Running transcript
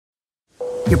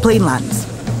Your plane lands.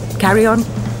 Carry-on,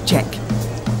 check.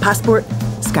 Passport,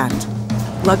 scanned.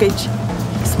 Luggage,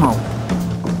 small.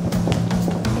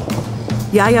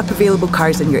 You eye up available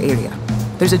cars in your area.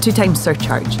 There's a 2x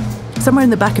surcharge. Somewhere in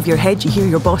the back of your head, you hear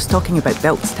your boss talking about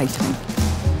belts tightening.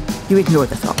 You ignore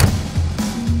the thought.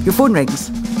 Your phone rings.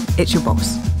 It's your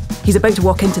boss. He's about to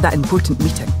walk into that important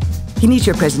meeting. He needs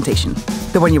your presentation,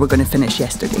 the one you were going to finish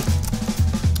yesterday.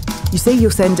 You say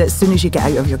you'll send it as soon as you get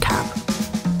out of your cab.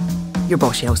 Your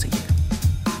boss yells at you.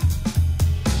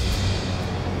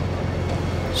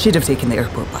 Should have taken the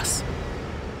airport bus.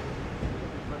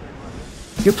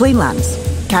 Your plane lands.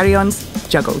 Carry-ons,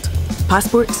 juggled.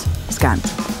 Passports, scanned.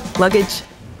 Luggage,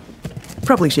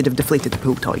 probably should have deflated the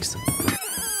pool toys.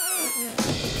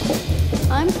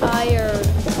 I'm tired.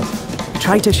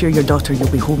 Try to assure your daughter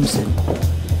you'll be home soon.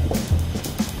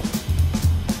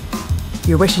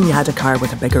 You're wishing you had a car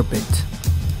with a bigger boot.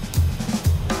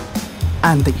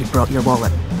 And that you'd brought your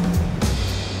wallet.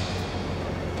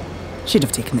 Should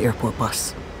have taken the airport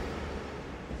bus.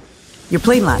 Your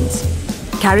plane lands.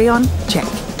 Carry-on, check.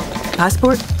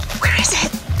 Passport, where is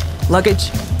it? Luggage,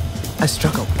 a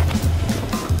struggle.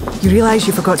 You realise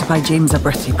you forgot to buy James a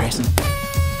birthday present.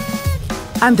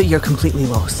 And that you're completely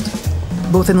lost,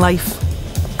 both in life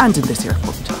and in this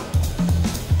airport.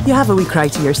 You have a wee cry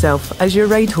to yourself as your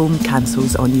ride home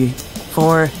cancels on you,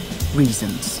 for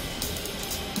reasons.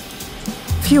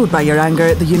 Fueled by your anger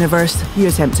at the universe, you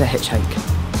attempt a hitchhike.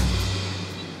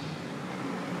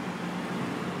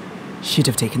 Should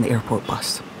have taken the airport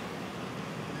bus.